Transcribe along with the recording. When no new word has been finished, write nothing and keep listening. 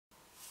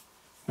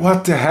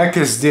What the heck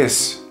is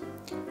this?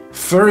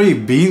 Furry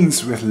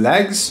beings with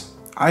legs?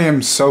 I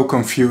am so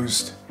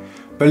confused.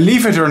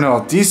 Believe it or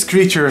not, these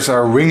creatures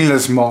are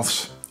wingless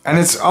moths, and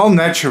it's all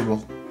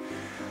natural.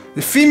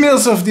 The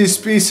females of these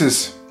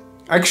species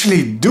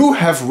actually do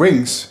have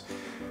wings,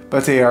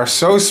 but they are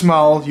so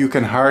small you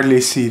can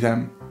hardly see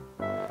them.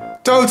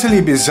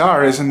 Totally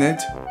bizarre, isn't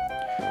it?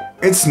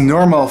 It's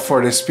normal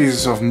for this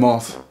species of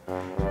moth.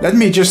 Let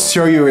me just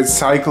show you its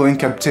cycle in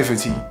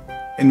captivity,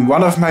 in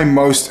one of my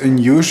most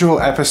unusual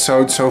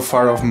episodes so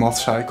far of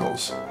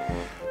MothCycles.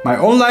 My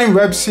online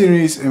web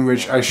series in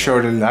which I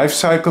show the life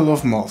cycle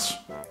of moths.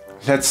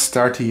 Let's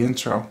start the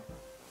intro.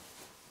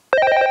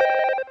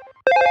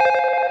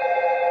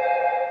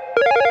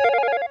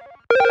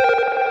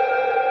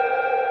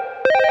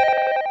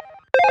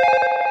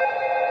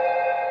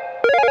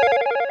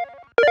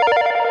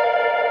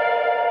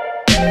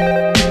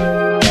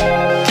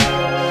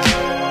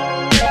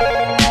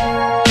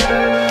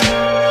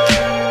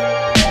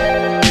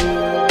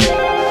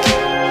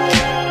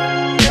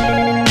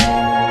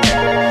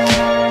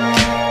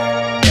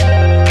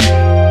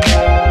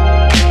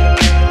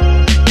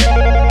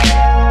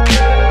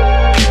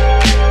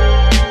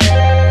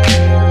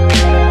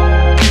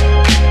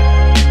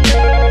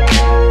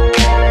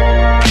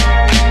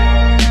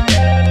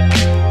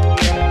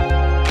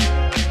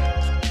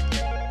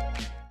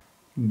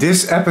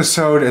 This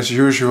episode, as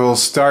usual,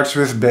 starts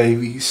with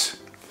babies.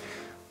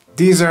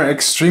 These are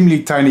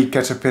extremely tiny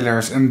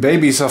caterpillars and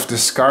babies of the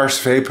Scarce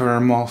Vapourer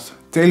Moth,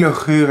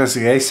 Telochurus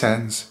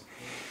recens.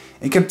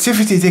 In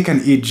captivity they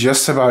can eat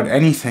just about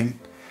anything,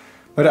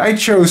 but I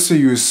chose to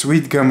use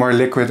sweet gum or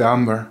liquid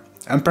amber,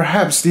 and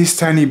perhaps these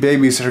tiny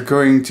babies are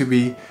going to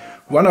be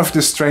one of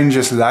the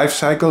strangest life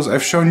cycles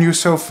I've shown you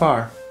so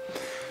far.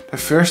 The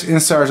first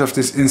insides of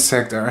this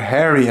insect are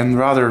hairy and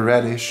rather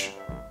reddish.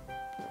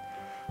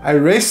 I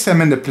raised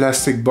them in the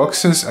plastic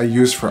boxes I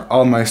use for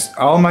all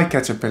my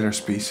caterpillar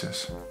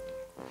species.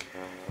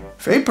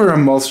 Vapourer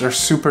moths are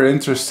super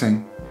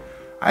interesting.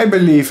 I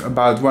believe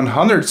about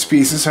 100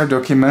 species are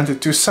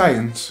documented to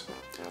science.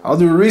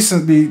 Although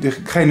recently the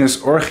genus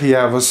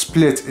Orgyia was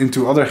split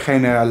into other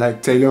genera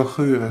like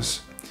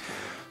Telochurus.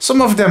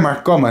 Some of them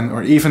are common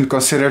or even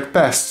considered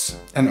pests,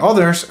 and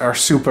others are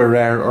super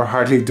rare or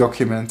hardly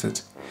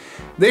documented.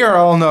 They are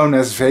all known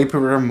as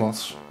Vapourer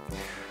moths.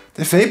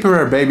 The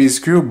Vapourer babies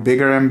grew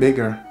bigger and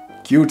bigger.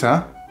 Cute,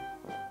 huh?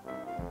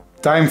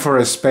 Time for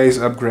a space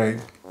upgrade.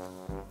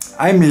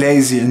 I'm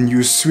lazy and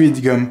use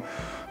sweet gum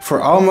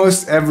for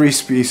almost every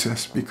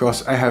species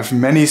because I have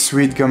many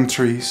sweet gum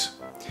trees.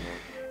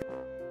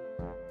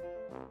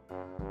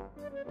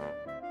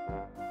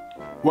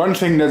 One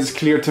thing that is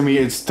clear to me,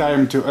 it's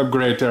time to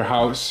upgrade their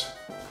house.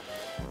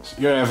 So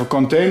here I have a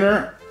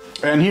container.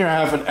 And here I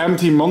have an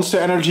empty Monster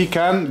Energy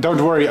can.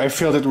 Don't worry, I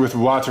filled it with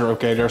water,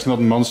 okay? There's not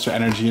Monster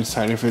Energy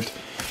inside of it.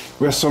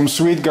 With some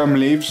sweet gum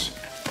leaves.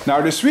 Now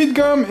the sweet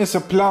gum is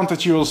a plant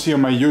that you will see on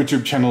my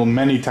YouTube channel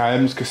many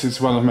times, because it's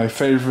one of my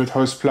favorite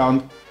host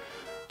plants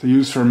to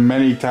use for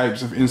many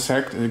types of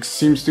insects. It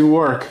seems to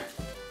work.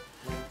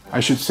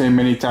 I should say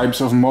many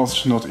types of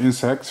moths, not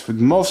insects.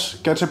 With moths,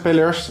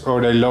 caterpillars, oh,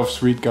 they love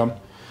sweet gum.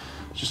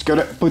 Just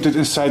gotta put it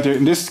inside there.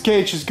 And this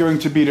cage is going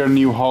to be their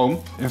new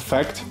home, in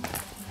fact.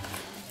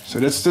 So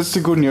that's the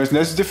good news. And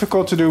that's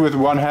difficult to do with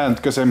one hand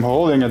because I'm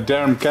holding a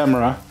damn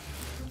camera.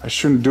 I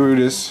shouldn't do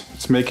this.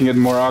 It's making it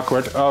more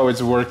awkward. Oh,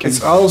 it's working.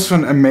 It's also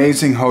an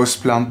amazing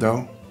host plant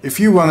though. If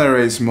you want to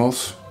raise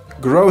moths,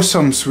 grow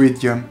some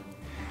sweet gum.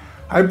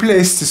 I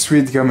placed the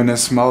sweet gum in a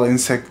small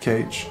insect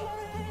cage.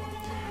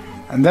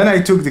 And then I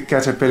took the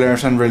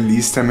caterpillars and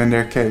released them in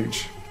their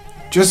cage.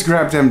 Just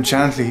grab them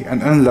gently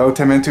and unload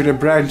them into the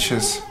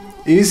branches.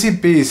 Easy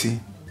peasy.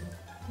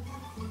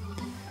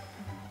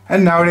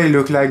 And now they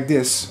look like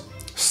this.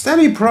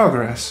 Steady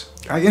progress.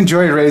 I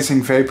enjoy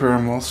raising Vapourer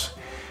moths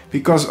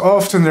because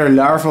often their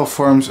larval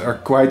forms are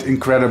quite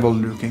incredible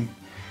looking,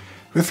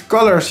 with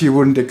colors you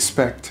wouldn't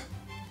expect.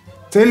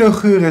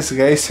 Telochurus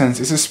recens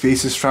is a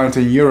species found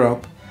in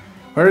Europe,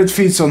 where it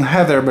feeds on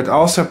heather but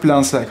also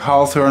plants like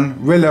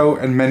hawthorn, willow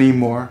and many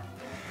more.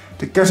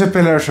 The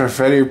caterpillars are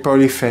very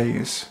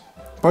polyphagous.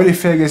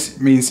 Polyphagous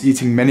means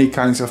eating many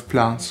kinds of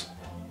plants.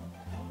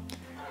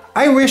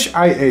 I wish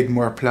I ate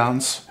more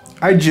plants.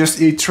 I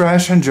just eat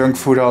trash and junk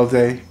food all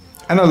day,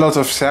 and a lot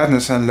of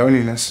sadness and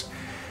loneliness.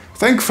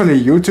 Thankfully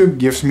YouTube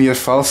gives me a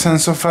false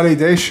sense of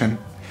validation.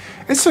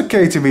 It's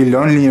okay to be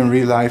lonely in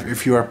real life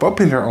if you are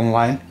popular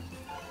online.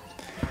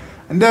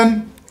 And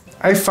then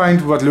I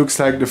find what looks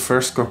like the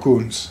first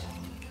cocoons.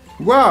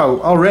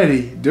 Wow,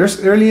 already? This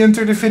early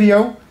into the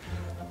video?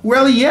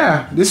 Well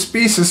yeah, this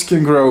species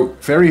can grow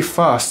very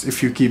fast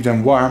if you keep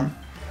them warm.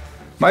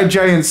 My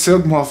giant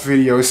silk moth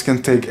videos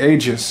can take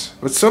ages,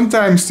 but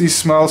sometimes these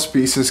small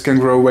species can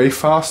grow way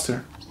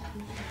faster.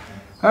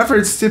 However,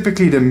 it's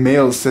typically the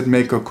males that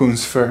make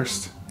cocoons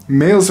first.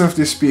 Males of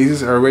this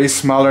species are way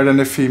smaller than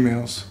the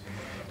females,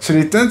 so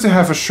they tend to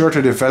have a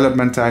shorter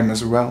development time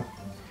as well.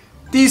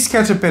 These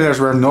caterpillars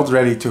were not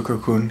ready to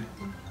cocoon.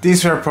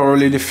 These were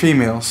probably the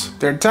females.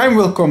 Their time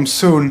will come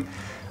soon,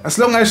 As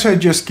long as I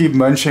just keep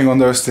munching on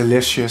those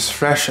delicious,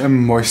 fresh and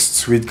moist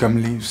sweet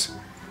gum leaves.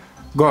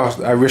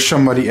 God, I wish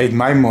somebody ate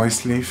my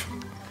moist leaf.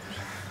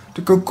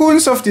 The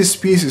cocoons of this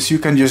species, you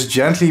can just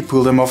gently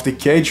pull them off the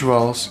cage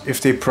walls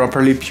if they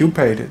properly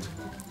pupated.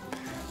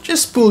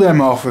 Just pull them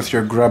off with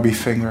your grubby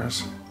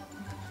fingers.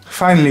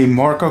 Finally,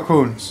 more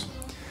cocoons.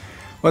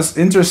 What's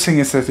interesting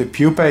is that the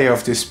pupae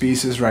of this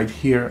species right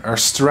here are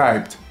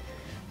striped,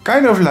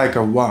 kind of like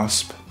a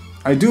wasp.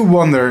 I do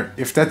wonder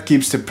if that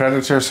keeps the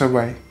predators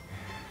away.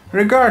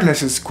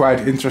 Regardless, it's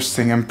quite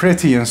interesting and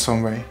pretty in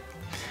some way.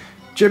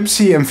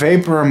 Gypsy and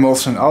vapourer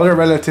moths and other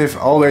relatives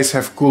always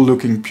have cool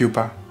looking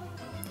pupa.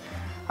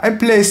 I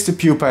placed the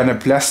pupa in a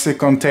plastic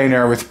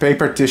container with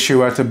paper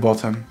tissue at the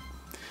bottom.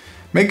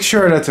 Make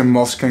sure that the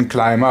moths can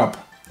climb up.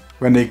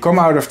 When they come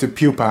out of the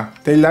pupa,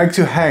 they like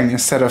to hang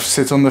instead of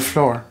sit on the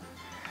floor.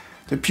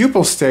 The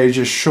pupal stage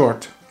is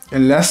short.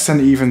 In less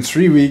than even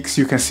 3 weeks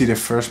you can see the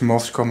first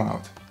moths come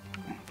out.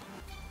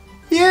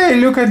 Yay,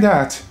 look at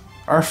that!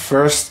 Our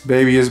first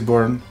baby is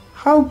born.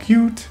 How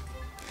cute!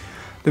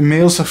 The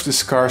males of the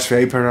Scarce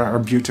Vapourer are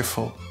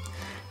beautiful.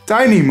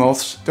 Tiny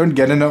moths don't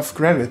get enough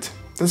credit.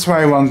 That's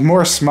why I want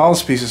more small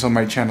species on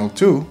my channel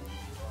too.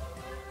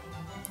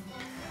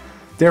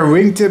 Their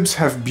wingtips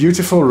have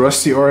beautiful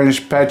rusty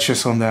orange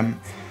patches on them,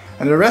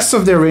 and the rest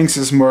of their wings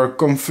is more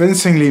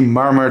convincingly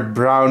marmored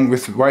brown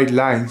with white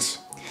lines.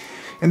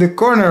 In the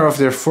corner of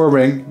their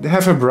forewing they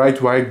have a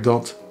bright white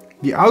dot.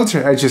 The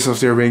outer edges of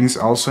their wings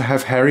also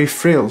have hairy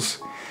frills,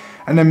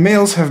 and the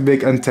males have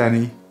big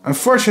antennae.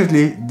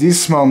 Unfortunately,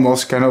 these small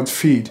moths cannot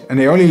feed, and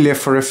they only live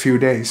for a few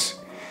days.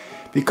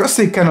 Because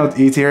they cannot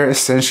eat, they are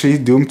essentially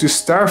doomed to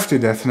starve to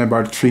death in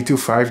about 4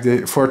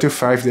 to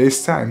 5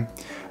 days time.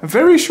 A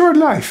very short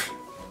life.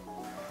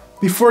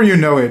 Before you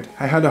know it,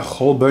 I had a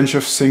whole bunch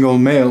of single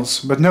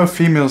males, but no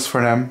females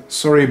for them.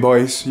 Sorry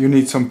boys, you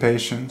need some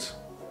patience.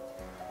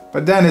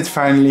 But then it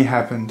finally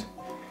happened.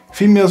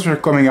 Females were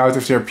coming out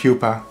of their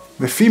pupa.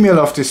 The female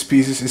of this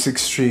species is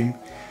extreme.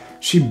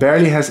 She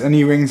barely has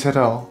any wings at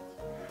all.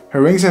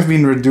 Her wings have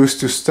been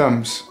reduced to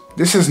stumps.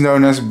 This is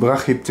known as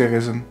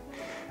brachypterism.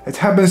 It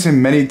happens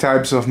in many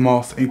types of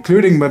moth,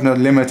 including but not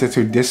limited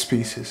to this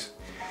species.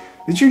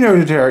 Did you know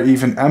that there are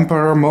even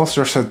emperor moths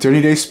or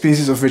Saturnidae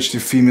species of which the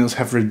females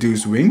have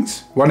reduced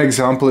wings? One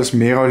example is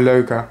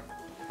Meroleuca.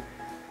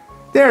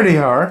 There they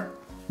are!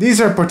 These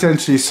are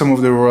potentially some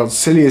of the world's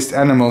silliest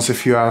animals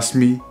if you ask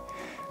me.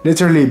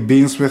 Literally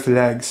beings with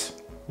legs.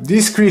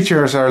 These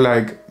creatures are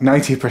like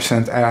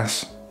 90%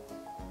 ass.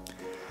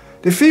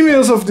 The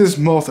females of this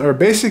moth are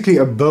basically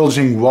a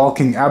bulging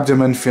walking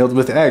abdomen filled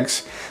with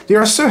eggs. They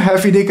are so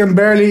heavy they can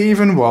barely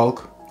even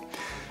walk.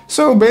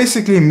 So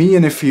basically me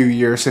in a few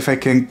years, if I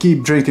can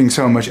keep drinking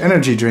so much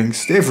energy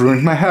drinks, they've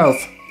ruined my health.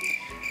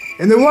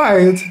 In the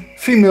wild,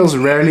 females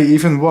rarely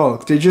even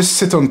walk, they just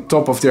sit on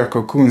top of their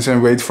cocoons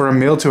and wait for a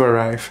male to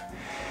arrive.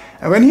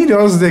 And when he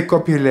does, they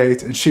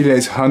copulate and she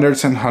lays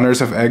hundreds and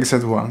hundreds of eggs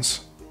at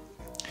once.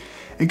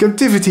 In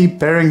captivity,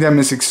 pairing them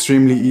is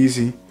extremely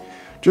easy.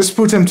 Just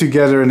put them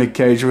together in a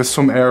cage with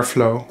some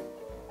airflow,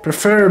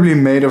 preferably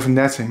made of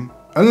netting.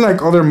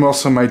 Unlike other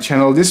moths on my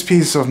channel, this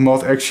species of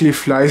moth actually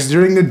flies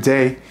during the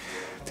day.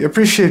 They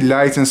appreciate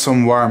light and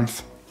some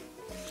warmth.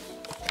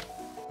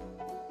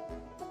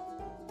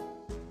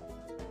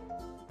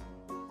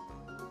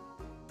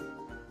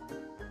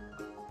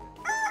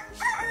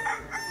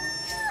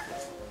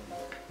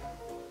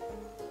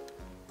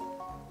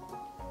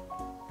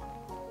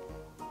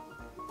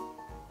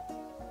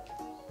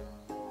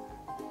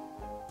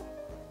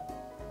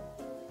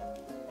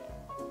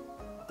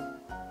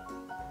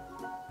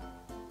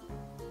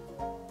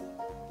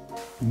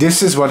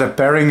 This is what a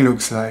pairing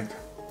looks like.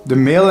 The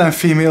male and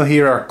female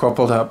here are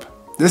coupled up.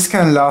 This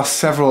can last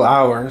several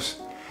hours.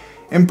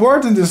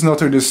 Important is not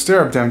to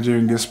disturb them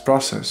during this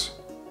process.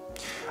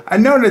 I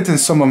know that in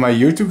some of my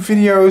YouTube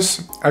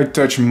videos I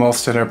touch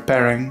moths that are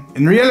pairing.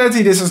 In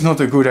reality this is not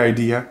a good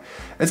idea.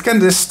 It can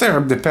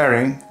disturb the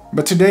pairing,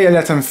 but today I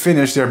let them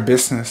finish their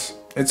business.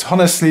 It's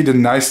honestly the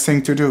nice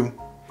thing to do.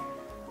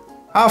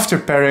 After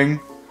pairing,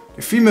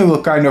 the female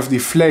will kind of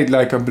deflate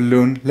like a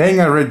balloon, laying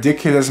a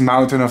ridiculous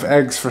mountain of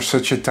eggs for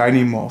such a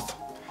tiny moth.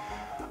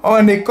 Oh,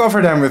 and they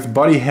cover them with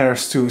body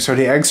hairs too, so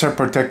the eggs are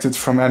protected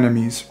from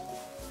enemies.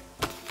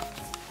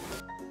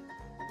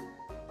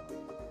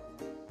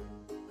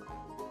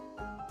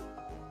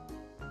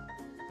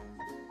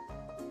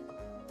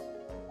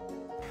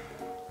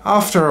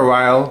 After a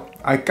while,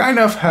 I kind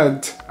of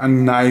had a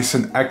nice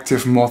and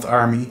active moth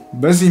army,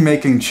 busy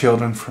making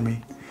children for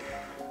me.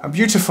 A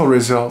beautiful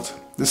result.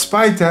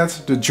 Despite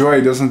that, the joy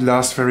doesn't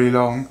last very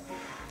long.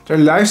 Their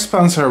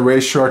lifespans are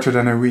way shorter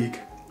than a week.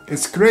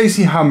 It's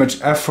crazy how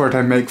much effort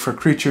I make for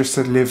creatures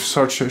that live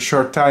such a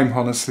short time,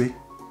 honestly.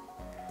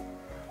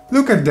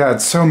 Look at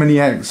that, so many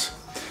eggs.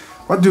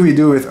 What do we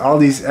do with all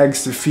these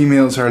eggs the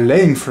females are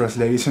laying for us,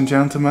 ladies and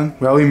gentlemen?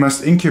 Well, we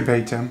must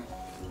incubate them.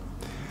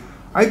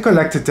 I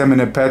collected them in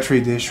a petri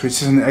dish,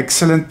 which is an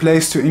excellent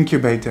place to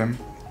incubate them,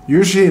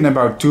 usually in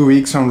about 2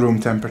 weeks on room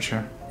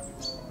temperature.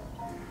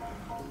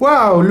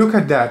 Wow, look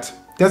at that!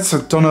 That's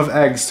a ton of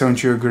eggs,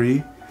 don't you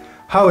agree?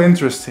 How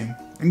interesting.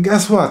 And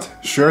guess what?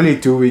 Surely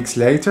 2 weeks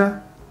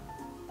later,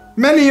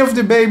 many of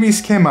the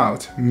babies came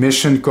out.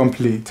 Mission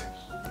complete.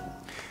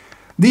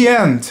 The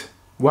end.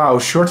 Wow,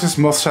 shortest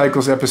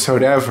MothCycles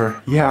episode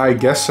ever. Yeah, I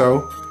guess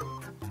so.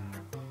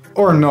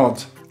 Or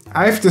not.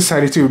 I've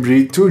decided to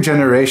breed 2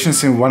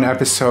 generations in one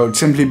episode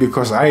simply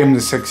because I am the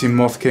sexy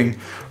moth king,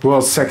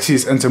 world's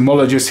sexiest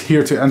entomologist,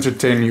 here to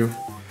entertain you.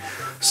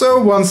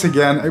 So once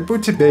again, I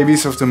put the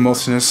babies of the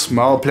moths in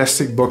small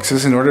plastic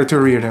boxes in order to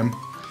rear them.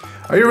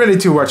 Are you ready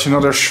to watch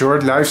another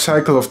short life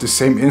cycle of the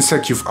same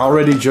insect you've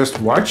already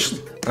just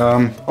watched?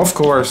 Of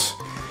course.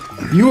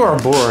 You are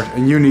bored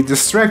and you need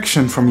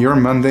distraction from your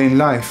mundane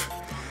life.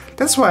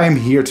 That's why I'm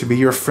here to be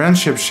your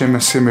friendship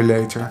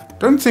simulator.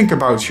 Don't think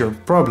about your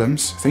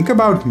problems, think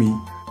about me.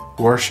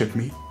 Worship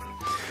me.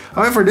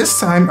 However, this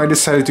time I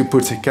decided to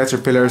put the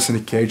caterpillars in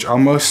the cage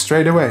almost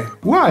straight away.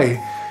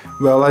 Why?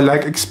 Well, I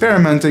like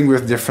experimenting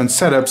with different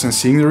setups and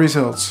seeing the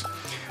results.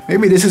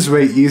 Maybe this is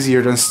way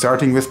easier than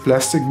starting with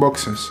plastic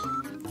boxes.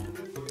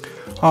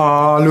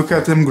 Ah, look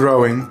at them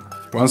growing.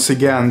 Once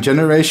again,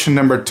 generation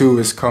number 2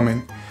 is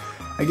coming.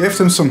 I gave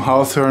them some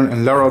hawthorn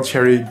and laurel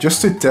cherry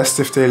just to test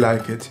if they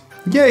like it.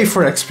 Yay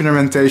for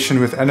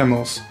experimentation with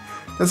animals.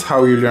 That's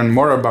how you learn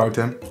more about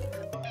them.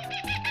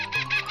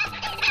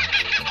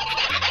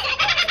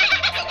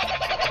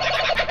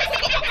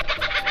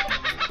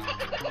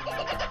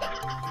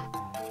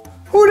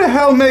 Who the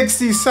hell makes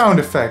these sound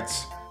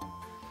effects?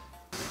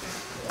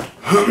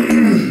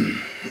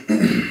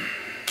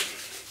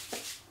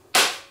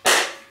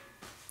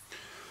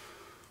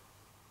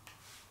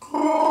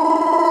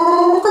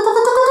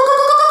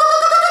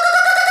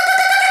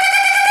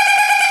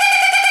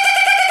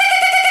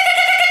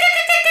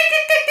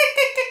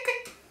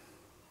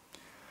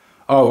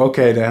 Oh,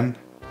 okay then.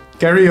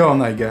 Carry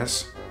on, I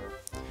guess.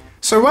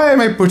 So why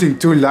am I putting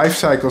 2 life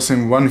cycles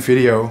in one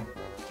video?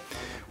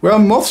 Well,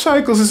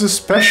 MothCycles is a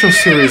special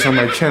series on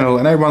my channel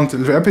and I want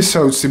the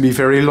episodes to be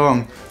very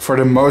long, for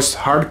the most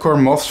hardcore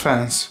moths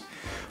fans.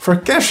 For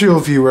casual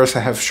viewers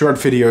I have short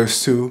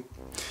videos too.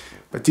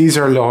 But these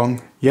are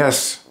long.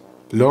 Yes,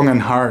 long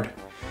and hard.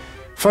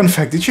 Fun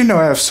fact, did you know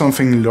I have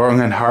something long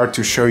and hard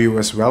to show you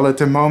as well at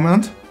the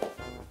moment?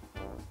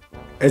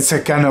 It's a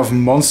can of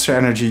Monster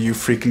Energy, you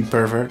freaking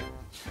pervert.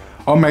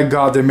 Oh my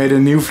god, they made a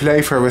new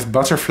flavor with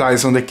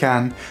butterflies on the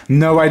can.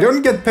 No, I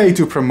don't get paid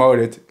to promote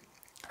it.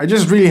 I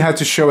just really had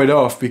to show it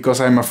off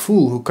because I'm a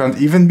fool who can't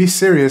even be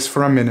serious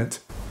for a minute.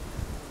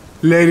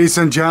 Ladies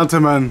and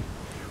gentlemen,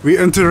 we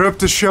interrupt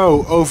the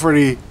show over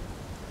the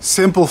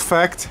simple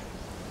fact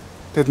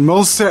that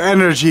Monster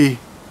Energy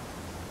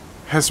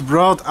has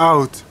brought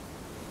out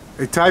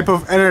a type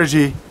of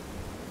energy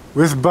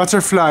with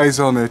butterflies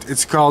on it.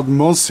 It's called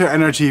Monster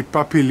Energy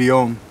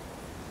Papillon.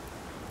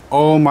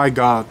 Oh my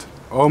god.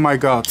 Oh my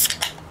god.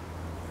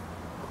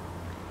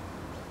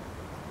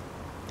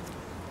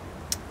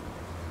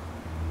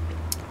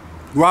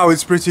 Wow,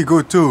 it's pretty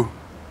good too.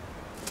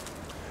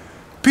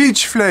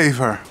 Peach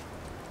flavor.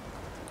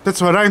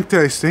 That's what I'm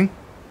tasting.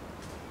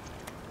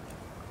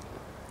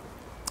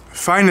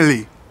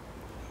 Finally.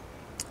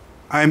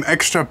 I'm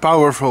extra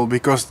powerful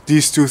because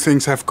these 2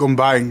 things have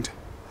combined.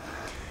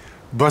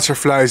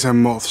 Butterflies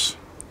and moths.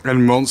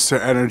 And Monster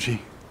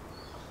Energy.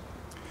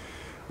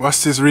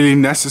 Was this really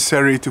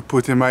necessary to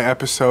put in my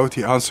episode?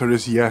 The answer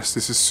is yes,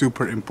 this is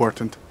super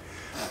important.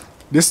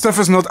 This stuff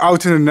is not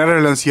out in the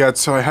Netherlands yet,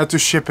 so I had to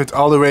ship it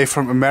all the way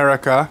from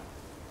America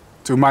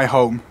to my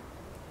home.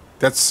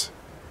 That's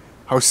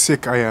how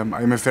sick I am.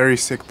 I'm a very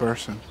sick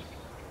person.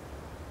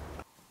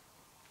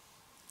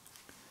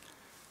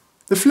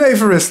 The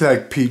flavor is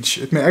like peach.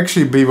 It may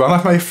actually be one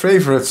of my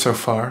favorites so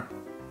far.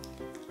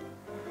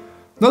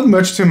 Not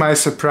much to my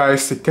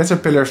surprise, the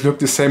caterpillars look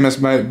the same as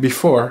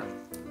before.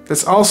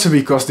 That's also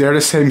because they're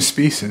the same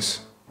species.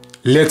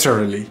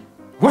 Literally.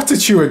 What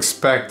did you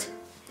expect?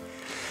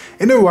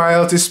 In the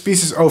wild, this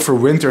species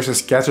overwinters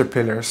as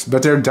caterpillars,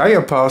 but their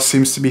diapause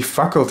seems to be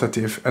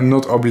facultative and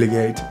not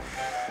obligate.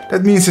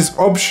 That means it's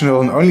optional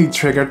and only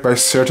triggered by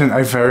certain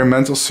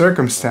environmental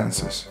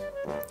circumstances.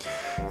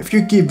 If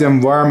you keep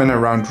them warm and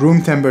around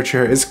room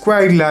temperature, it's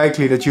quite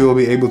likely that you will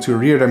be able to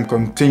rear them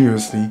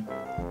continuously.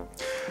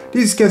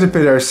 These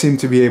caterpillars seem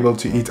to be able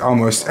to eat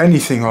almost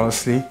anything,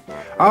 honestly.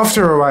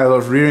 After a while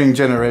of rearing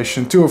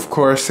generation 2, of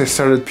course, they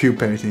started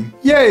pupating.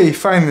 Yay,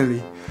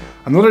 finally!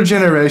 Another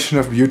generation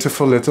of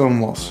beautiful little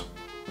moths.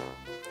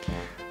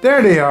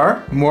 There they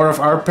are, more of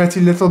our pretty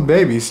little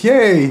babies.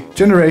 Yay!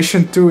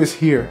 Generation 2 is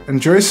here.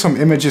 Enjoy some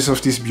images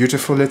of these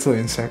beautiful little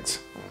insects.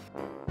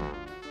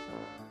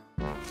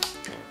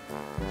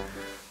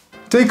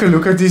 Take a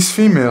look at these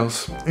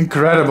females.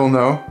 Incredible,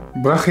 no?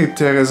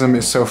 Brachypterism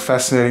is so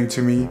fascinating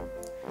to me.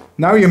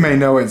 Now you may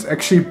know it's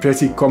actually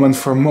pretty common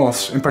for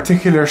moths, in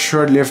particular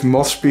short-lived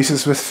moth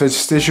species with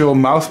vestigial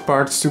mouth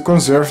parts, to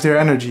conserve their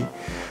energy.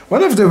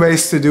 One of the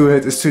ways to do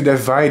it is to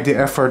divide the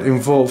effort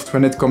involved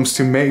when it comes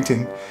to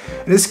mating.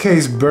 In this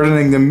case,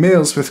 burdening the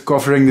males with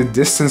covering the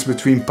distance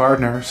between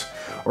partners.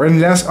 Or in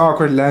less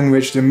awkward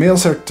language, the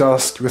males are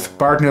tasked with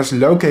partners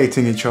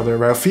locating each other,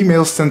 while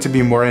females tend to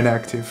be more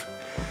inactive.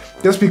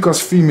 That's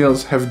because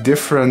females have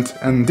different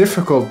and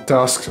difficult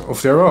tasks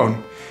of their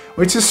own,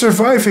 which is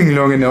surviving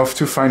long enough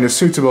to find a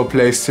suitable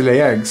place to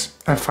lay eggs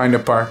and find a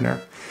partner.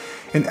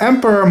 In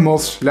emperor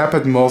moths,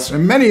 leopard moths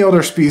and many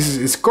other species,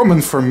 it's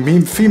common for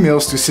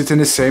females to sit in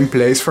the same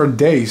place for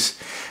days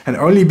and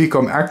only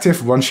become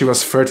active once she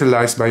was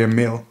fertilized by a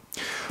male.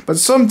 But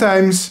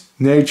sometimes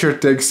nature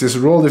takes this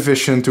role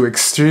division to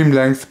extreme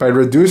length by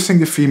reducing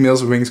the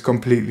female's wings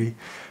completely,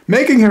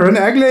 making her an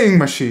egg-laying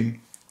machine.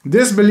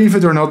 This, believe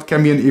it or not,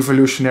 can be an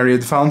evolutionary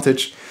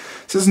advantage,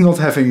 since not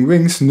having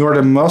wings nor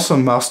the muscle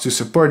mass to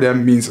support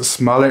them means a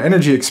smaller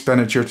energy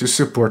expenditure to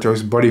support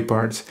those body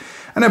parts,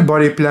 and a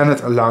body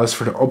planet allows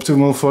for the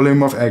optimal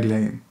volume of egg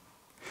laying.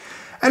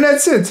 And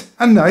that's it,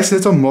 a nice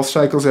little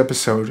MothCycles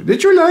episode.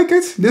 Did you like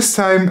it? This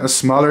time a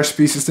smaller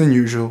species than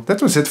usual.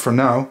 That was it for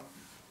now.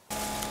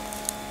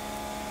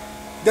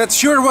 That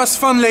sure was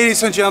fun,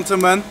 ladies and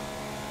gentlemen.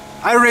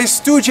 I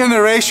raised 2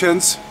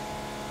 generations.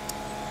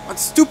 What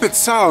stupid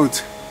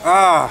sound.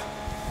 I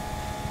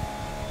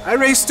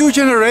raised 2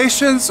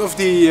 generations of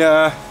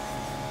the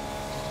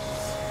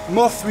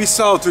moth we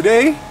saw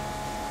today.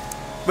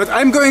 But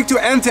I'm going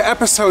to end the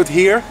episode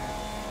here,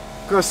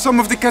 because some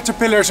of the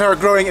caterpillars are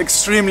growing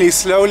extremely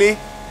slowly.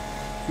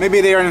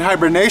 Maybe they are in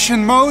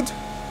hibernation mode.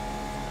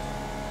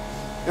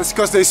 That's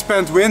because they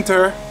spent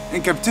winter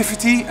in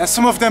captivity, and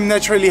some of them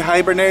naturally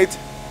hibernate.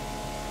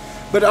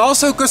 But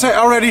also because I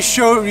already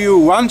showed you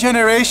 1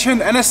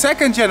 generation and a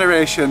 2nd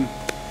generation.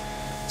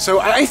 So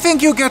I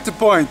think you get the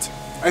point.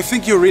 I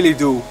think you really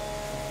do.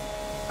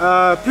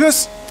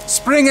 Plus,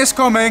 spring is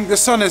coming, the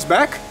sun is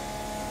back.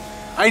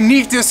 I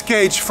need this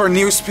cage for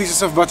new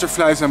species of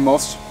butterflies and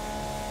moths.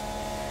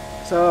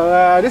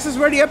 So this is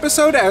where the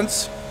episode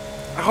ends.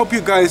 I hope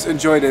you guys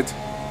enjoyed it.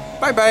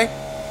 Bye bye.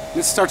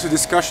 Let's start the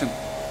discussion.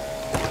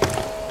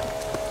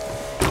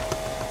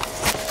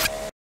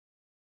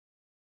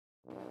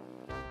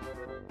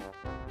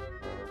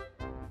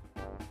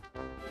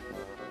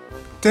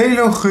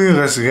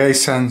 Telochurus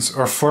recens,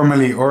 or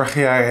formerly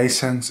Orgyia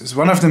recens, is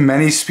one of the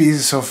many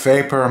species of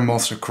vapourer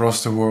moths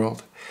across the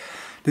world.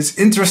 This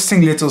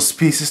interesting little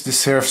species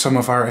deserves some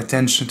of our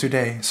attention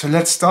today, so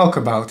let's talk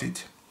about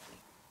it.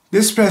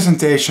 This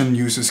presentation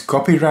uses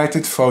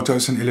copyrighted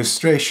photos and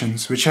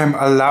illustrations, which I am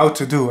allowed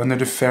to do under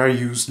the Fair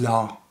Use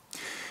law,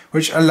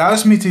 which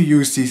allows me to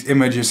use these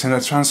images in a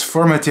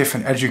transformative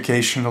and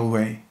educational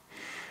way.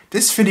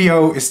 This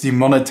video is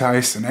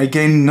demonetized and I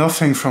gain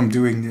nothing from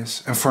doing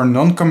this, and for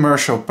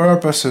non-commercial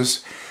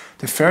purposes,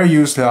 the Fair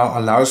Use law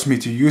allows me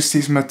to use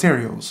these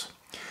materials.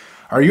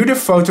 Are you the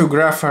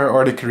photographer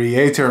or the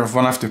creator of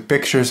one of the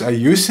pictures I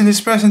used in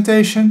this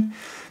presentation?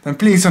 Then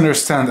please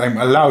understand I'm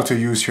allowed to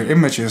use your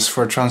images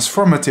for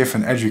transformative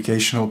and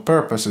educational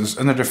purposes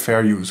under the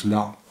Fair Use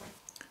law.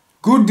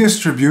 Good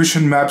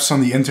distribution maps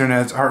on the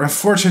internet are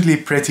unfortunately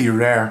pretty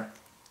rare.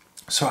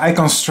 So I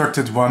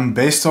constructed one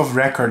based off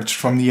records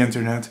from the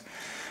internet.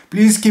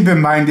 Please keep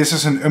in mind this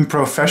is an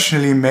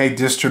unprofessionally made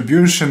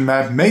distribution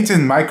map made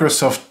in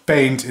Microsoft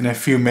Paint in a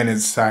few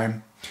minutes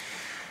time.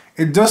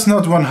 It does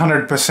not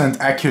 100%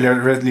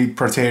 accurately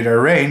portray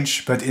their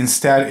range, but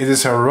instead it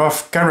is a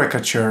rough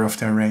caricature of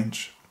their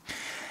range.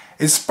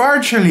 It's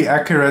partially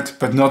accurate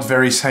but not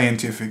very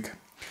scientific.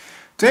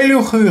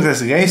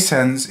 Telochurus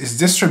recens is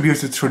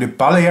distributed through the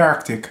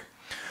Palearctic,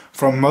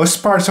 from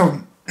most parts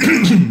of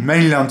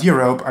mainland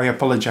Europe, I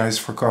apologize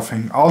for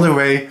coughing, all the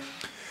way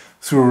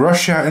through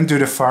Russia and to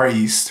the Far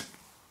East.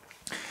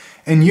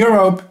 In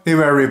Europe, they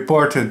were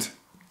reported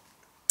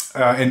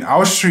in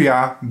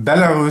Austria,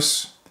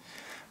 Belarus,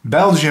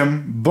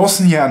 Belgium,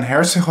 Bosnia and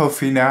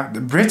Herzegovina,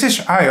 the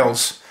British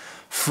Isles,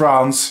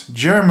 France,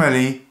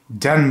 Germany,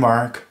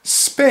 Denmark,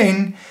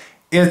 Spain,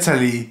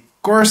 Italy,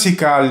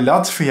 Corsica,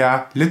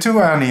 Latvia,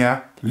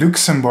 Lithuania,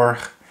 Luxembourg,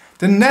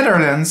 the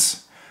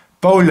Netherlands,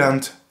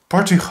 Poland,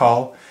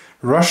 Portugal,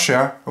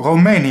 Russia,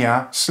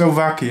 Romania,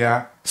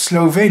 Slovakia,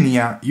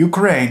 Slovenia,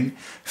 Ukraine,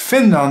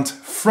 Finland,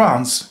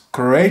 France,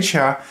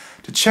 Croatia,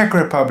 the Czech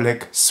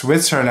Republic,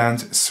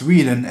 Switzerland,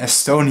 Sweden,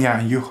 Estonia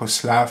and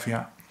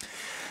Yugoslavia.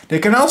 They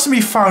can also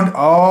be found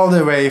all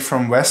the way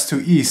from west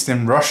to east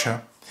in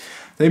Russia.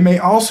 They may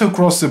also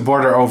cross the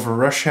border over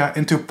Russia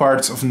into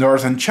parts of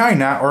northern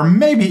China or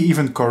maybe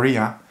even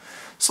Korea.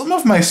 Some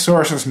of my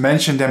sources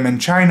mention them in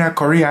China,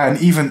 Korea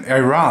and even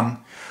Iran,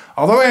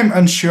 although I am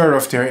unsure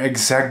of their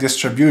exact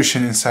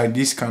distribution inside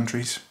these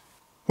countries.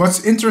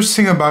 What's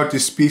interesting about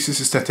this species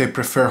is that they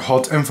prefer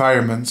hot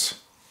environments.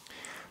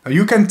 Now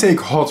you can take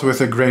hot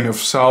with a grain of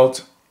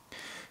salt,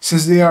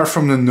 since they are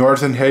from the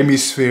northern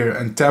hemisphere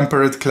and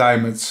temperate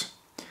climates.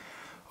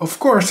 Of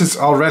course it's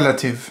all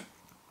relative,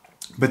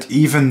 but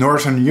even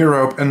northern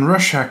Europe and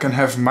Russia can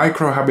have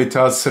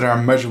microhabitats that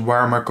are much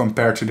warmer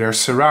compared to their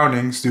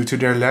surroundings due to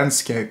their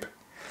landscape.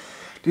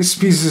 This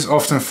species is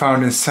often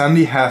found in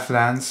sandy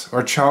heathlands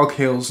or chalk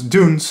hills,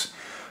 dunes,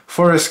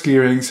 forest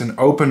clearings and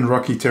open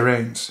rocky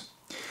terrains.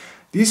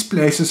 These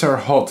places are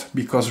hot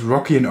because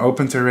rocky and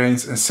open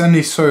terrains and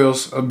sandy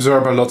soils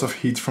absorb a lot of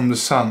heat from the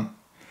sun.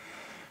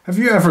 Have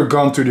you ever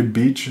gone to the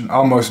beach and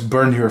almost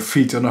burned your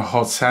feet on a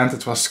hot sand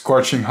that was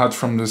scorching hot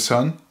from the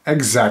sun?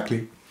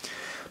 Exactly.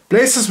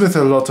 Places with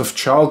a lot of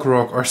chalk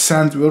rock or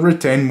sand will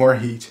retain more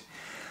heat.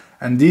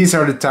 And these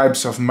are the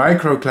types of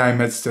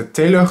microclimates that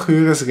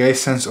Telochurus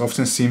recens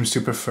often seems to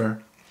prefer.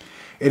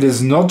 It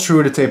is not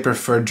true that they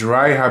prefer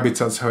dry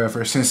habitats,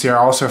 however, since they are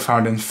also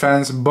found in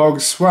fens,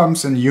 bogs,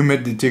 swamps and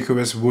humid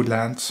deciduous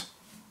woodlands.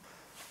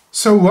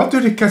 So what do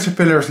the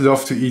caterpillars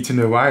love to eat in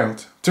the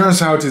wild?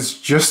 Turns out it's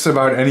just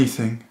about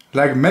anything.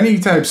 Like many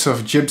types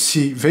of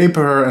gypsy,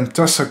 vaporer and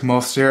tussock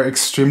moths, they are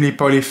extremely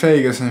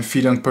polyphagous and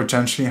feed on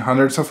potentially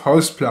hundreds of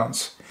host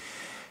plants.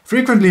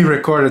 Frequently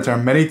recorded are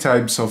many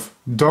types of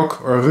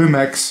dock or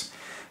rumex,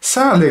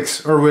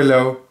 salix or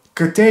willow,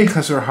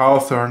 categus or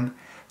hawthorn,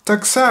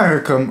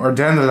 taxaricum or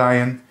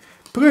dandelion,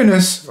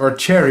 prunus or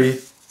cherry,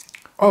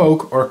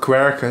 oak or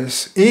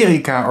quercus,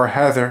 erica or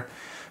heather,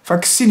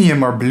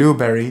 vaccinium or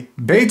blueberry,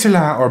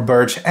 betula or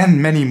birch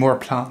and many more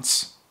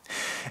plants.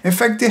 In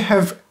fact, they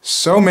have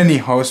so many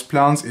host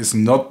plants it's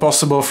not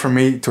possible for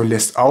me to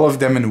list all of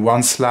them in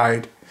one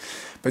slide,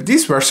 but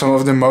these were some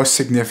of the most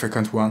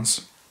significant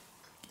ones.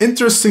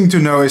 Interesting to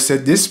know is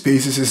that this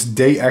species is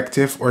day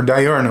active or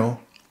diurnal.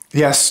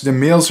 Yes, the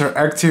males are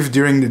active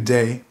during the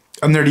day,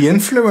 under the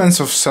influence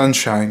of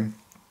sunshine.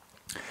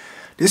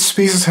 This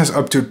species has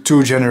up to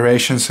 2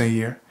 generations a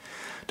year.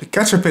 The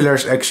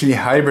caterpillars actually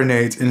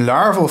hibernate in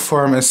larval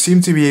form and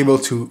seem to be able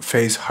to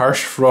face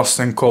harsh frost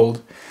and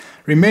cold,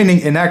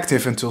 remaining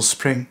inactive until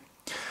spring.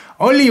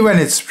 Only when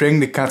it's spring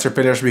the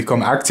caterpillars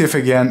become active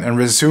again and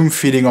resume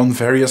feeding on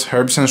various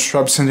herbs and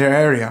shrubs in their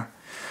area.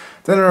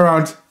 Then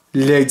around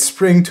late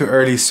spring to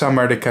early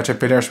summer the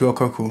caterpillars will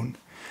cocoon.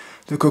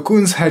 The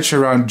cocoons hatch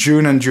around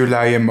June and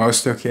July in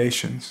most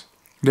locations.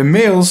 The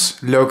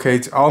males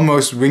locate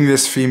almost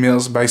wingless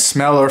females by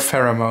smell or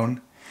pheromone.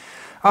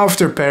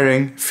 After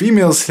pairing,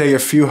 females lay a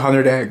few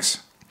hundred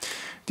eggs.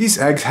 These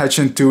eggs hatch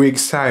in 2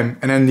 weeks' time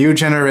and a new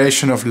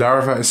generation of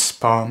larvae is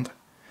spawned.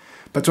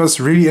 But what's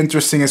really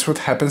interesting is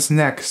what happens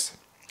next.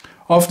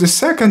 Of the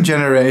second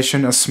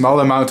generation, a small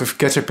amount of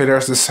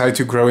caterpillars decide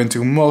to grow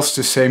into moths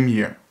the same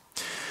year.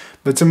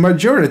 But the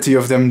majority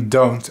of them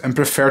don't and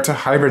prefer to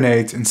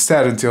hibernate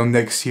instead until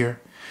next year.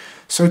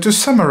 So to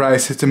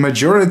summarize it, the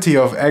majority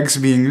of eggs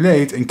being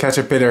laid and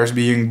caterpillars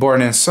being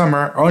born in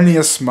summer, only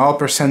a small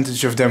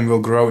percentage of them will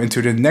grow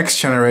into the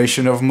next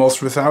generation of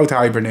moths without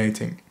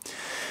hibernating.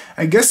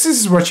 I guess this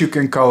is what you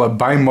can call a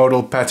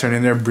bimodal pattern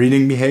in their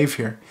breeding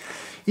behavior.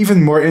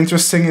 Even more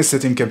interesting is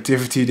that in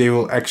captivity they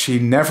will actually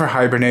never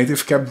hibernate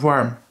if kept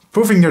warm,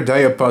 proving their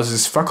diapause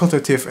is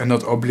facultative and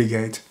not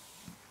obligate.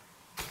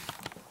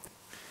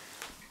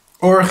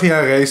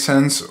 Orgyia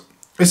recens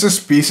is a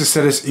species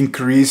that is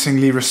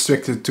increasingly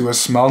restricted to a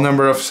small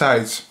number of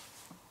sites.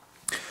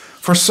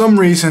 For some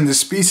reason the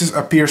species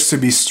appears to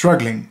be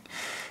struggling.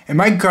 In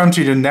my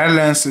country, the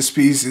Netherlands, the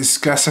species is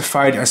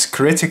classified as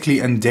critically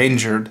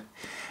endangered.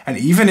 And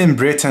even in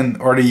Britain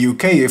or the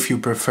UK if you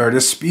prefer,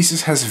 the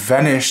species has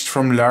vanished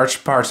from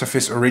large parts of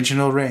its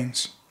original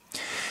range.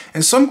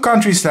 In some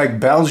countries like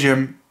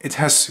Belgium, it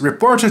has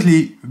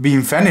reportedly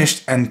been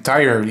vanished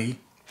entirely.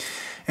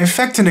 In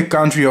fact, in the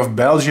country of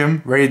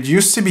Belgium, where it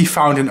used to be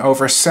found in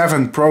over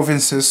 7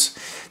 provinces,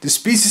 the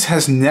species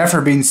has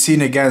never been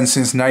seen again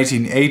since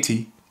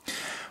 1980.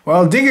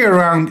 While digging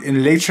around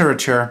in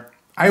literature,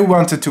 I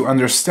wanted to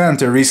understand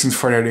the reasons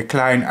for their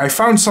decline. I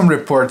found some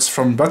reports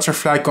from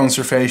butterfly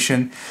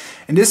conservation,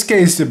 in this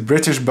case the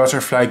British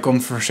Butterfly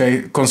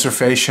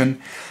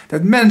Conservation,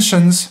 that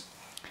mentions,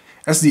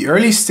 as the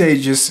early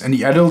stages and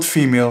the adult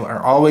female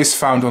are always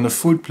found on the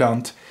food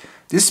plant,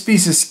 this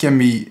species can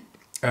be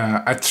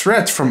a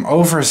threat from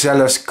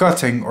overzealous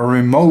cutting or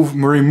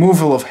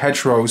removal of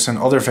hedgerows and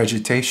other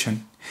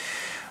vegetation.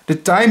 The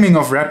timing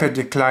of rapid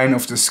decline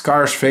of the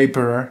Scarce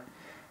Vapourer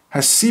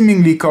has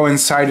seemingly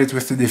coincided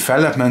with the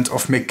development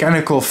of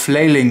mechanical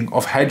flailing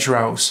of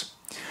hedgerows,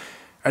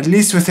 at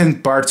least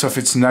within parts of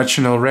its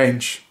natural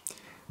range.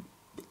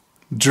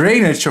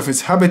 Drainage of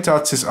its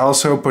habitats is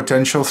also a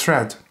potential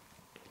threat.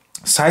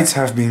 Sites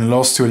have been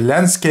lost to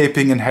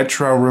landscaping and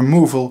hedgerow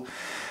removal,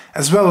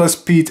 as well as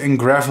peat and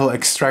gravel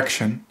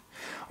extraction.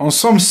 On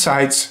some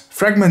sites,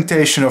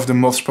 fragmentation of the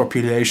moth's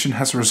population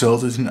has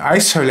resulted in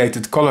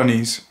isolated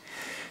colonies,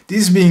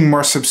 these being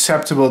more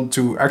susceptible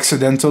to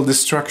accidental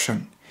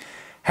destruction.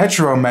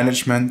 Hedgerow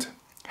management.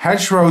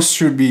 Hedgerows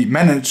should be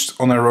managed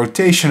on a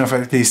rotation of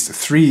at least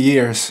 3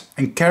 years,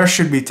 and care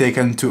should be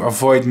taken to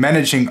avoid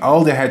managing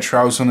all the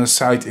hedgerows on a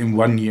site in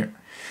 1 year.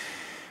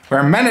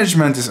 Where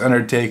management is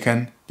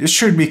undertaken, this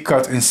should be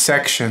cut in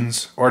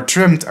sections or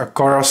trimmed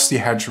across the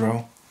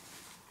hedgerow.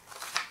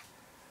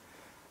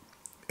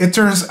 It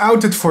turns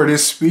out that for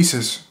this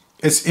species,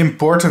 it's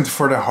important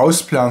for the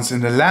host plants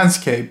in the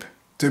landscape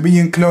to be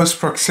in close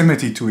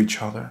proximity to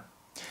each other.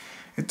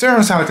 It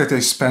turns out that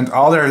they spend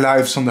all their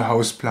lives on the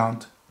host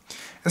plant.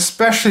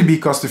 Especially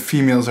because the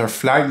females are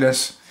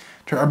flightless,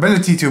 their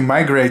ability to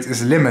migrate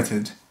is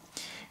limited.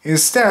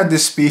 Instead,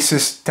 this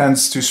species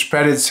tends to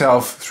spread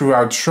itself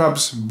throughout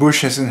shrubs,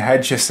 bushes and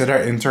hedges that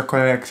are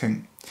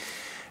interconnecting.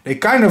 They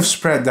kind of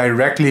spread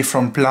directly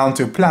from plant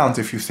to plant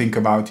if you think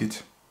about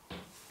it.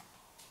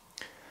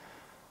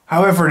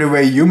 However, the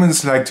way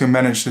humans like to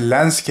manage the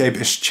landscape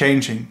is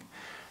changing.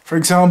 For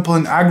example,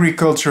 in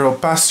agricultural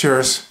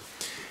pastures,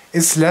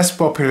 it's less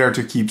popular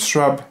to keep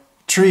shrub,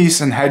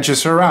 trees and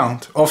hedges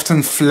around.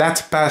 Often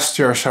flat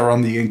pastures are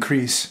on the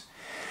increase.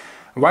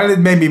 While it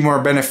may be more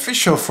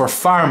beneficial for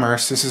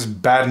farmers, this is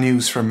bad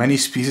news for many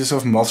species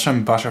of moths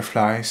and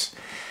butterflies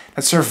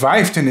that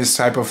survived in this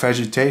type of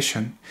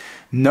vegetation.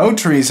 No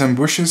trees and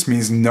bushes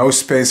means no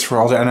space for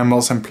all the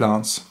animals and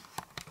plants.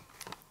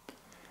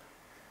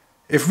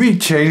 If we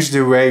change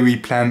the way we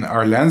plan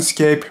our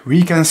landscape,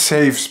 we can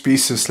save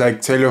species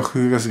like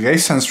Telochurus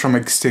recens from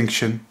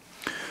extinction.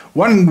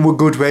 One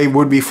good way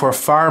would be for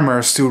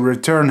farmers to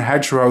return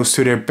hedgerows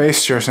to their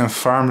pastures and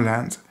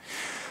farmland,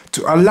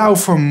 to allow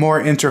for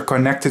more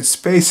interconnected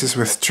spaces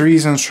with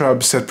trees and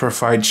shrubs that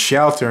provide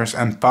shelters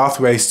and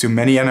pathways to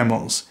many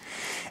animals,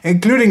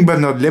 including but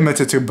not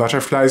limited to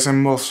butterflies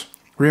and moths.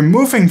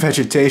 Removing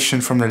vegetation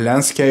from the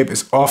landscape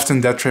is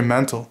often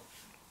detrimental.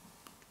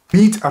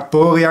 Meet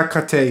Aporia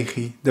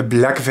categi, the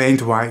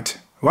black-veined white,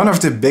 one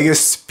of the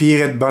biggest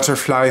spirit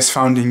butterflies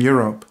found in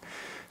Europe.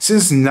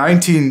 Since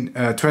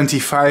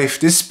 1925,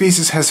 this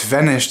species has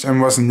vanished and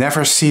was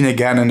never seen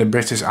again in the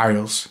British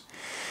Isles.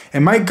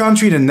 In my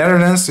country, the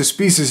Netherlands, the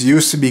species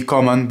used to be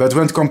common but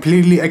went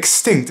completely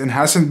extinct and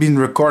hasn't been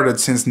recorded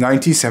since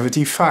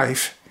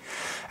 1975.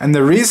 And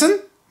the reason?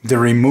 The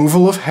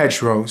removal of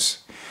hedgerows.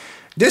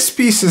 This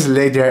species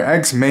laid their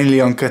eggs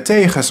mainly on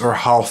categus or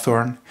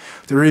hawthorn.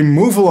 The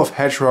removal of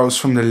hedgerows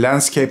from the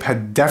landscape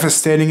had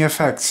devastating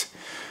effects,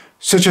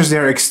 such as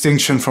their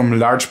extinction from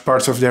large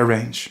parts of their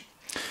range.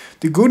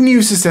 The good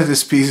news is that the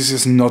species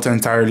is not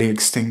entirely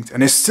extinct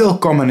and is still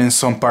common in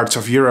some parts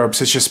of Europe,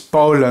 such as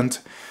Poland,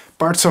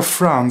 parts of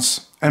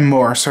France and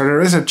more, so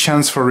there is a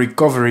chance for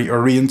recovery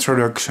or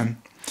reintroduction.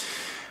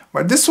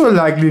 But this will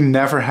likely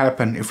never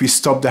happen if we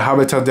stop the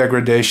habitat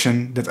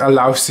degradation that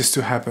allows this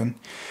to happen.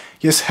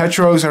 Yes,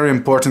 hedgerows are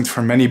important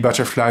for many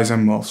butterflies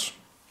and moths.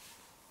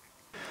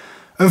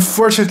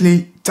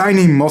 Unfortunately,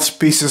 tiny moth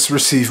species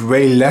receive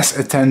way less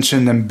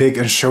attention than big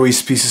and showy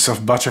species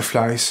of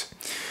butterflies.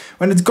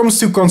 When it comes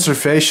to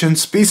conservation,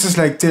 species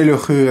like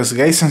Telochurus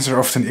recens are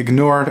often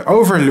ignored,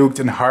 overlooked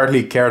and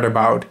hardly cared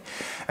about.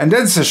 And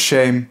that's a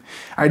shame.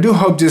 I do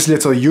hope this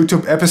little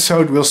YouTube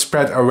episode will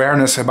spread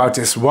awareness about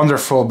this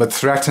wonderful but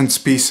threatened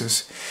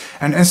species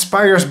and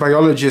inspires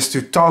biologists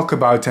to talk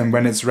about them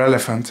when it's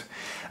relevant.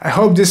 I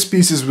hope this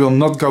species will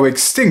not go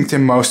extinct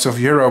in most of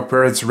Europe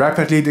where it's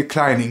rapidly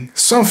declining.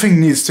 Something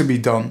needs to be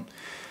done.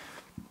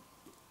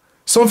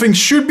 Something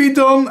should be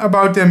done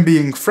about them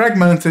being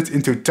fragmented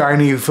into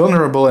tiny,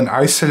 vulnerable and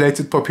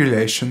isolated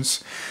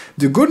populations.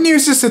 The good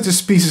news is that the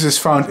species is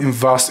found in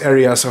vast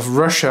areas of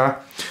Russia,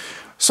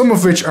 some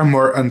of which are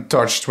more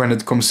untouched when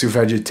it comes to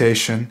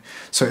vegetation.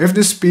 So if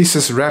the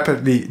species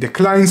rapidly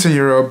declines in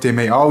Europe, they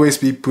may always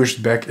be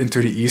pushed back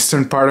into the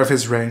eastern part of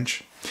its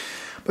range.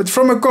 But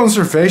from a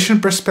conservation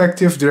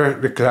perspective, their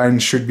decline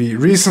should be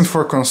reason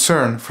for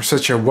concern for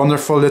such a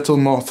wonderful little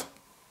moth.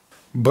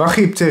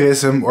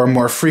 Brachypterism, or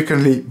more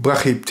frequently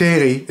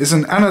brachyptery, is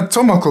an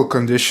anatomical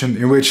condition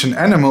in which an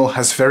animal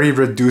has very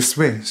reduced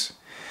wings.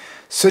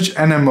 Such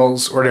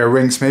animals or their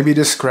wings may be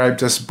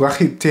described as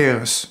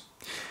brachypterous.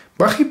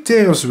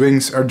 Brachypterous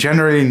wings are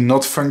generally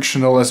not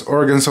functional as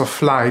organs of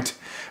flight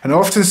and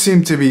often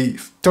seem to be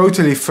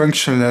totally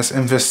functionless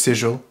and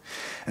vestigial.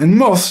 In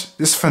moths,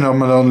 this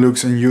phenomenon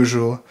looks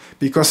unusual,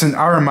 because in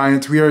our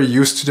mind we are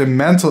used to the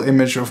mental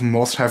image of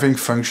moths having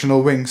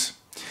functional wings.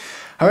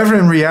 However,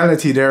 in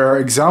reality there are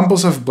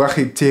examples of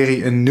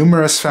brachyptery in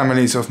numerous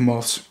families of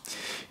moths.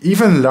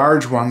 Even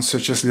large ones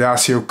such as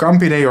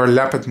Lasiocampidae or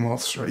leopard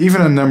moths, or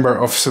even a number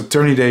of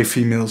Saturnidae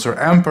females or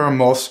emperor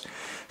moths,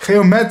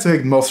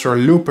 geometric moths or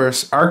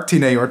loopers,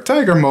 arctinae or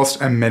tiger moths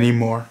and many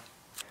more.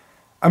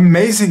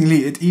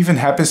 Amazingly, it even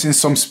happens in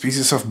some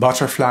species of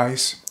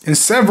butterflies. In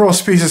several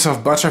species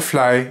of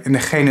butterfly, in the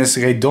genus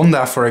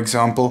Redonda for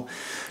example,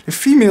 the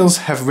females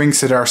have wings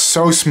that are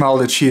so small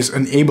that she is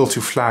unable to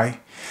fly.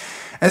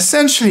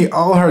 Essentially,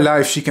 all her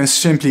life she can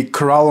simply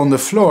crawl on the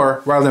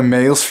floor while the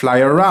males fly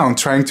around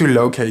trying to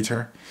locate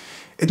her.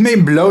 It may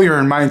blow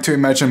your mind to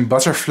imagine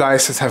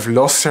butterflies that have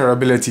lost their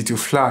ability to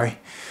fly.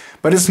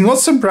 But it's not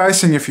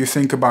surprising if you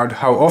think about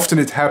how often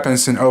it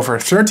happens in over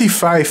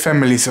 35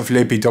 families of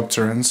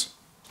Lepidopterans.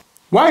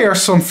 Why are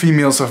some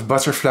females of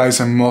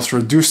butterflies and moths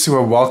reduced to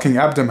a walking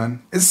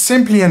abdomen? It's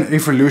simply an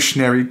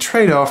evolutionary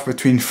trade-off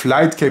between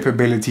flight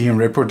capability and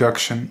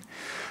reproduction.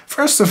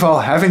 First of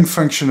all, having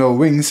functional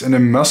wings and the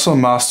muscle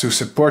mass to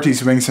support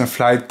these wings in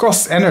flight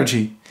costs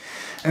energy.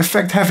 In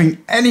fact,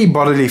 having any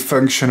bodily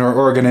function or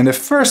organ in the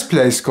first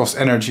place costs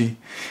energy.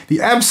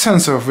 The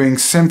absence of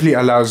wings simply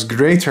allows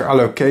greater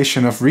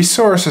allocation of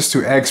resources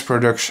to eggs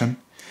production.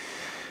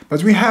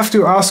 But we have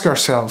to ask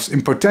ourselves,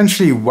 in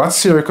potentially what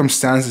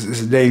circumstances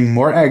is laying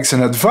more eggs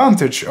an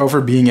advantage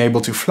over being able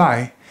to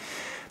fly?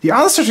 The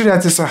answer to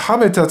that is a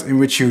habitat in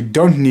which you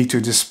don't need to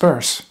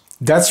disperse.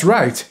 That's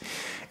right.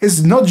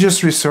 It's not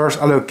just resource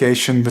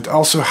allocation, but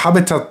also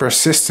habitat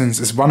persistence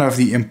is one of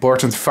the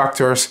important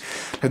factors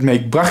that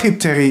make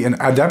Brachyptery an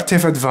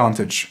adaptive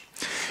advantage.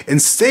 In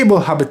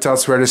stable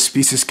habitats where the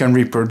species can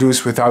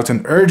reproduce without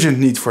an urgent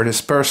need for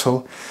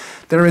dispersal,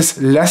 there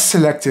is less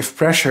selective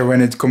pressure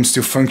when it comes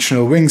to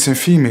functional wings in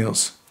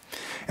females.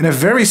 In a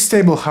very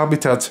stable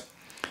habitat,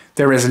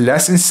 there is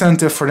less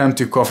incentive for them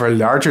to cover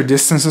larger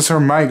distances or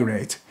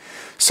migrate.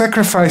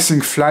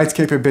 Sacrificing flight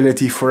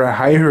capability for a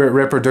higher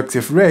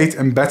reproductive rate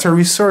and better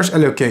resource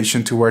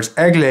allocation towards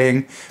egg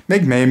laying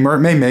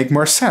may make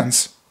more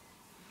sense.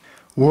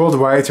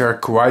 Worldwide there are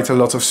quite a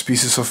lot of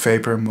species of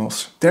vapor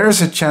moths. There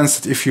is a chance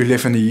that if you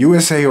live in the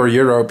USA or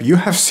Europe, you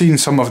have seen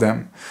some of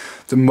them.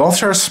 The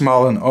moths are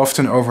small and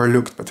often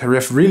overlooked, but they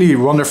have really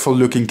wonderful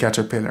looking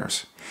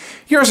caterpillars.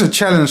 Here's a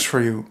challenge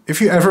for you. If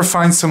you ever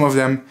find some of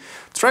them,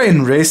 try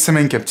and raise them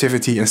in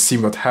captivity and see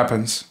what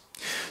happens.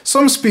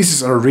 Some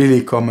species are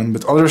really common,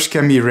 but others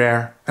can be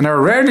rare and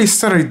are rarely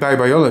studied by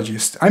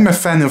biologists. I'm a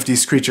fan of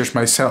these creatures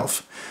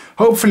myself.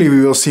 Hopefully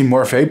we will see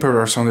more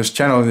vaporers on this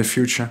channel in the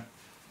future.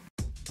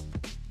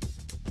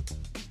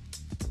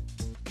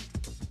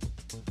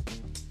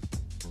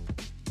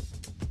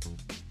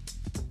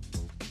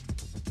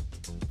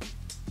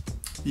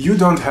 You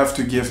don't have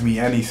to give me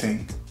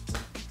anything.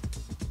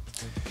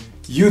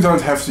 You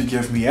don't have to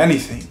give me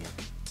anything.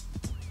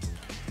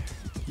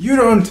 You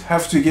don't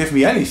have to give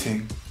me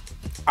anything.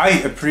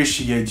 I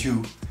appreciate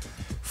you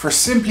for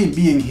simply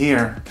being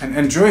here and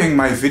enjoying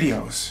my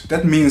videos.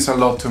 That means a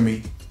lot to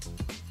me.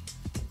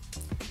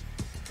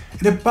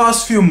 In the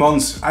past few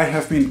months I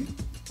have been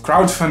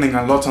crowdfunding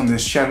a lot on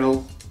this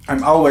channel.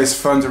 I'm always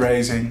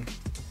fundraising.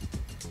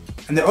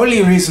 And the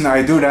only reason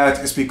I do that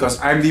is because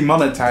I'm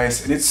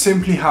demonetized and it's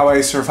simply how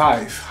I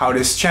survive, how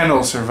this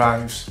channel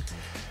survives.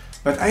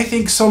 But I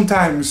think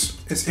sometimes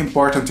it's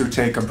important to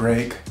take a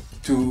break,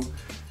 to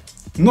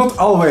not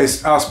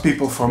always ask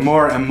people for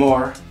more and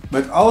more,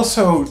 but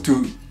also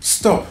to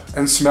stop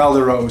and smell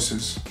the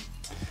roses.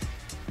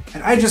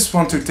 And I just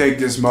want to take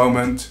this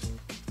moment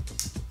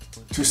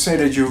to say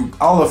that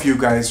all of you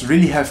guys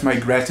really have my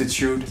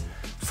gratitude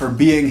for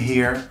being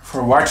here,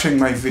 for watching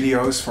my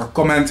videos, for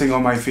commenting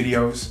on my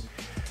videos.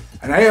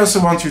 And I also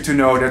want you to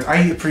know that I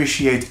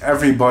appreciate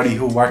everybody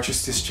who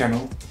watches this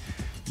channel.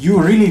 You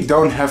really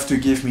don't have to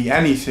give me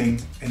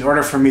anything in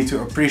order for me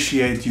to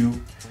appreciate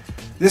you.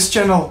 This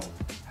channel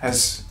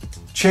has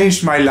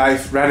changed my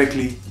life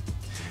radically.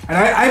 And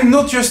I'm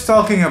not just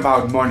talking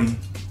about money.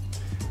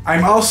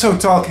 I'm also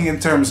talking in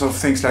terms of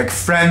things like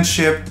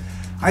friendship.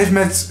 I've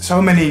met so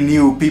many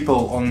new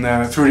people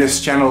through this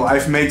channel.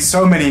 I've made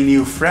so many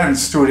new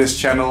friends through this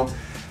channel.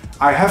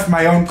 I have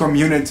my own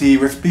community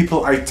with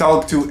people I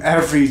talk to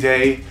every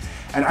day.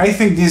 And I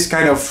think these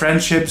kind of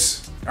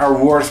friendships are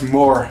worth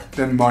more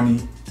than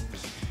money.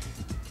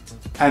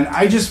 And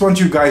I just want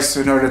you guys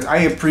to know that I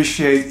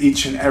appreciate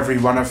each and every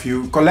one of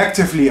you.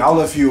 Collectively, all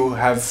of you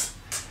have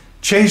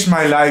changed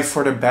my life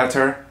for the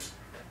better.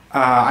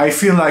 I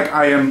feel like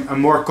I am a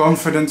more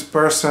confident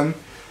person.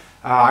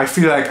 I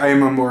feel like I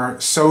am a more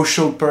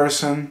social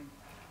person.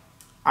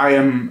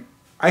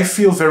 I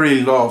feel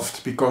very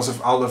loved because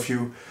of all of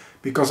you,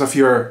 because of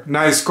your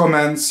nice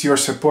comments, your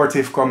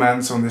supportive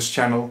comments on this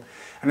channel.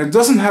 And it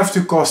doesn't have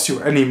to cost you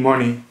any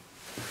money.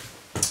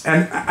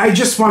 And I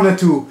just wanted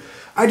to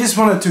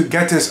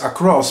get this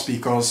across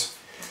because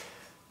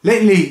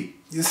lately,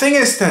 the thing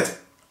is that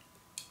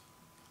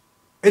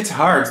it's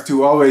hard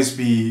to always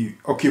be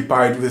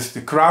occupied with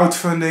the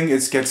crowdfunding.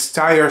 It gets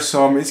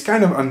tiresome, it's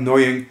kind of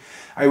annoying.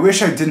 I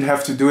wish I didn't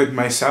have to do it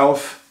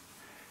myself.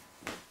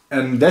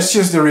 And that's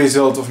just the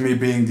result of me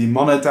being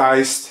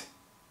demonetized.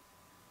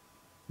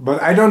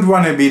 But I don't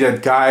want to be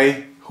that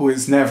guy who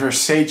is never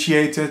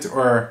satiated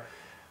or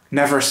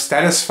never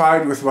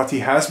satisfied with what he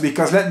has,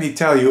 because let me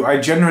tell you, I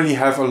generally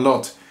have a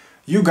lot.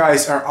 You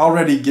guys are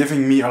already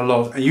giving me a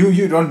lot, and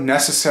you don't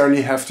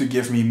necessarily have to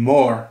give me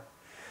more.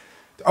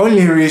 The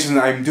only reason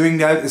I'm doing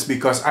that is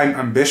because I'm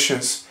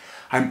ambitious.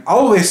 I'm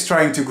always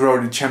trying to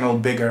grow the channel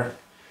bigger.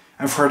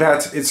 And for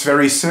that, it's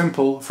very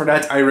simple. For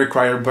that, I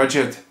require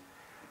budget.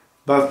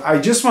 But I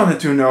just wanted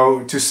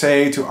to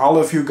say to all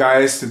of you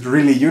guys that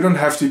really you don't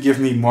have to give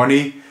me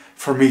money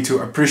for me to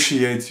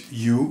appreciate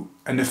you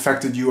and the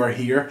fact that you are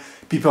here.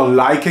 People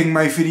liking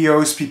my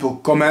videos, people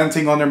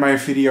commenting under my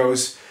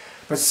videos,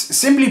 but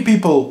simply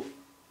people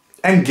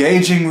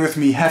engaging with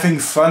me, having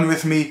fun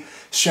with me,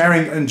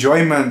 sharing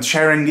enjoyment,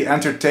 sharing the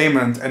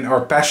entertainment and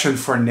our passion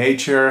for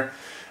nature,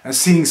 and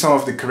seeing some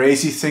of the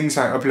crazy things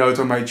I upload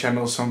on my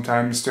channel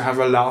sometimes to have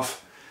a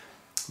laugh.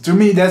 To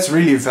me, that's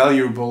really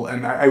valuable,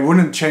 and I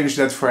wouldn't change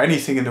that for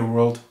anything in the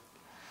world.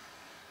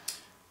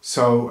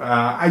 So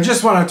I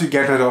just wanted to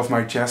get that off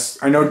my chest.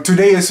 I know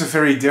today is a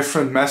very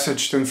different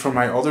message than from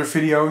my other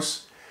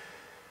videos,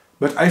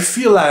 but I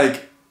feel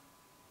like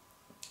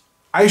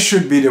I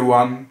should be the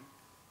one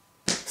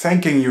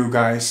thanking you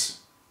guys.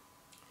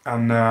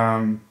 And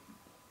I'm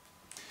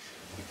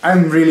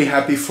really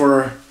happy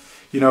for,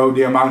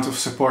 the amount of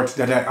support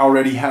that I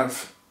already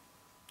have.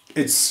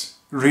 It's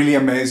really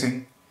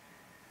amazing.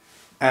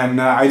 And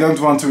I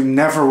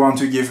never want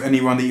to give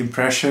anyone the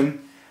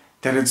impression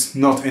that it's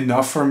not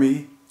enough for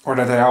me, or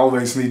that I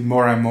always need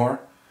more and more.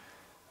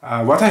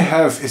 What I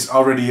have is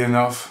already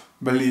enough,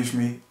 believe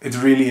me,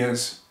 it really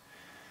is.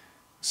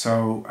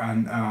 So,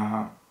 and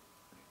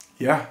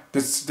yeah,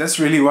 that's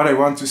really what I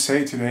want to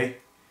say today.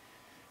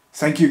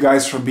 Thank you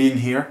guys for being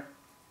here.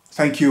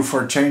 Thank you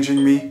for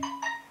changing me.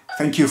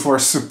 Thank you for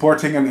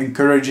supporting and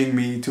encouraging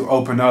me to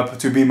open up,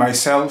 to be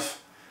myself.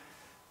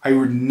 I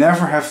would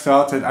never have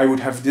thought that I would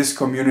have this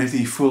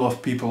community full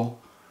of people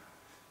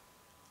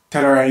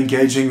that are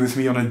engaging with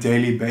me on a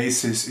daily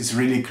basis. It's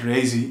really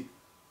crazy.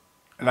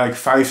 Like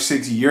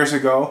 5-6 years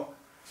ago,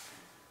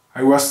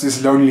 I was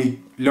this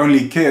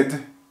lonely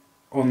kid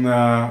on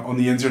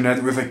the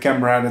internet with a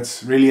camera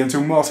that's really into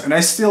moths, and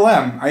I still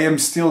am. I'm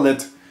still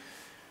that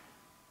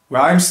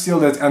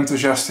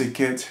enthusiastic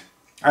kid.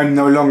 I'm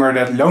no longer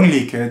that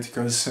lonely kid,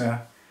 because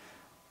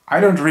I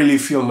don't really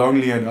feel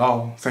lonely at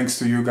all, thanks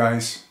to you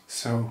guys.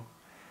 So,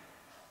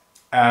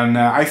 and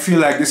I feel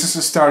like this is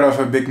the start of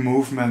a big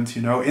movement,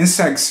 you know.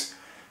 Insects,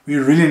 we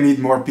really need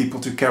more people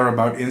to care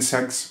about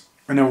insects.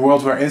 In a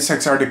world where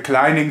insects are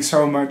declining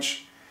so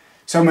much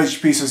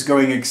species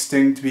going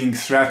extinct, being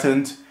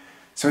threatened.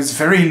 So it's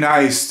very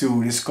nice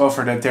to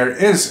discover that there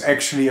is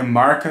actually a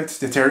market,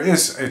 that there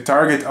is a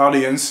target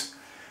audience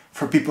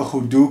for people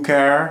who do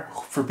care,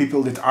 for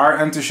people that are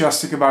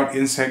enthusiastic about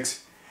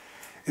insects.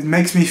 It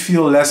makes me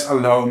feel less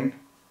alone,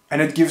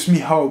 and it gives me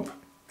hope.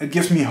 It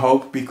gives me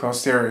hope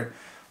because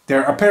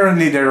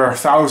apparently there are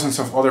thousands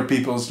of other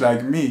people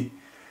like me.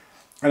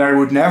 And I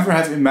would never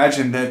have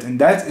imagined that, and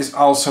that is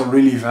also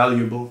really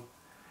valuable.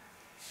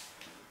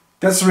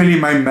 That's really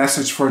my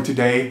message for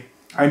today.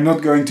 I'm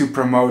not going to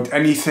promote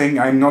anything,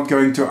 I'm not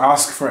going to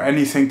ask for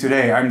anything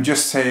today. I'm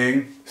just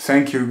saying,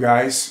 thank you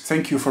guys,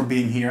 thank you for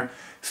being here,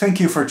 thank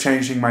you for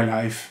changing my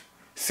life,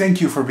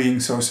 thank you for being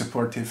so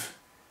supportive.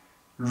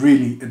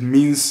 Really, it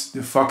means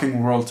the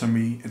fucking world to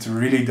me, it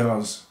really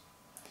does.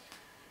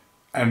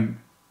 And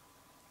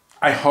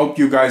I hope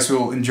you guys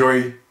will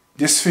enjoy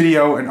this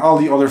video and all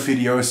the other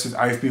videos that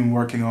I've been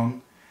working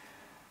on.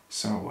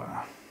 So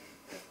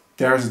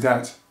there's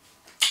that.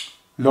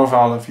 Love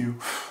all of you.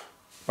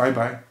 Bye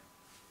bye.